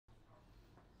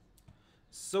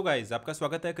So guys आपका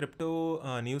स्वागत है क्रिप्टो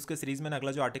न्यूज़ के सीरीज में।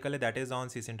 अगला जो आर्टिकल है that is on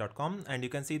csin.com and you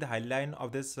can see the highline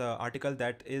of this article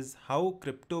that is how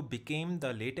crypto became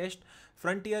the latest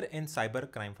frontier in cyber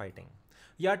crime fighting.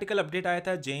 ये article update आया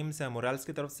था James morals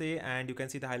की तरफ से and you can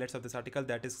see the highlights of this article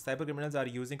that is cyber criminals are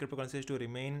using crypto currencies to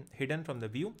remain hidden from the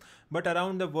view but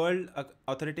around the world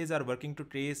authorities are working to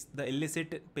trace the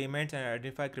illicit payments and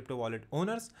identify crypto wallet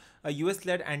owners. A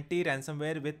US-led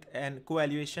anti-ransomware with an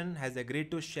coalition has agreed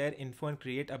to share info and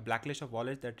create a blacklist of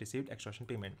wallets that received extortion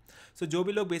payment. So जो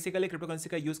भी लोग basically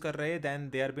cryptocurrency का use कर रहे हैं then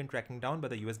they are being tracking down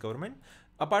by the US government.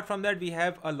 Apart from that we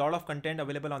have a lot of content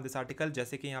available on this article,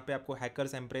 जैसे कि यहाँ पे आपको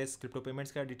hackers embrace crypto payments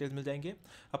का डिटेल्स मिल जाएंगे।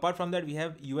 Apart from that we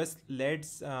have US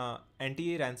leads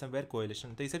anti ransomware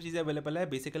coalition. तो ये सब चीज़ें अवेलेबल है।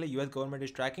 Basically US government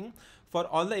is trekking for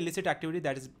all the illicit activity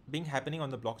that is being happening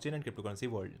on the blockchain and crypto currency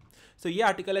world. सो ये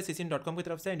article है csin.com की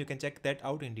तरफ से and you can check that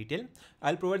out in detail.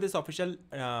 I will provide this official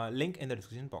link in the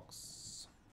description box.